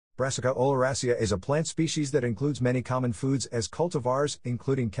Brassica oleracea is a plant species that includes many common foods as cultivars,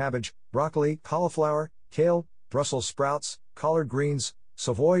 including cabbage, broccoli, cauliflower, kale, Brussels sprouts, collard greens,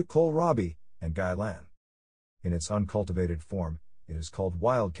 savoy, kohlrabi, and gailan. In its uncultivated form, it is called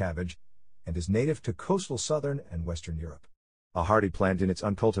wild cabbage, and is native to coastal southern and western Europe. A hardy plant in its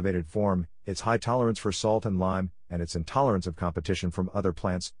uncultivated form, its high tolerance for salt and lime, and its intolerance of competition from other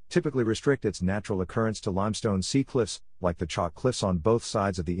plants, typically restrict its natural occurrence to limestone sea cliffs, like the chalk cliffs on both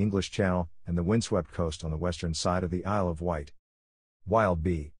sides of the English Channel, and the windswept coast on the western side of the Isle of Wight. Wild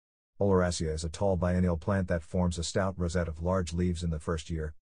bee. Oleracea is a tall biennial plant that forms a stout rosette of large leaves in the first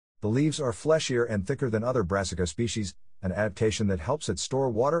year. The leaves are fleshier and thicker than other Brassica species, an adaptation that helps it store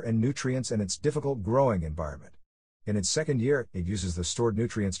water and nutrients in its difficult growing environment. In its second year, it uses the stored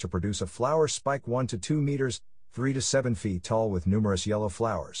nutrients to produce a flower spike 1 to 2 meters, 3 to 7 feet tall with numerous yellow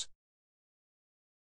flowers.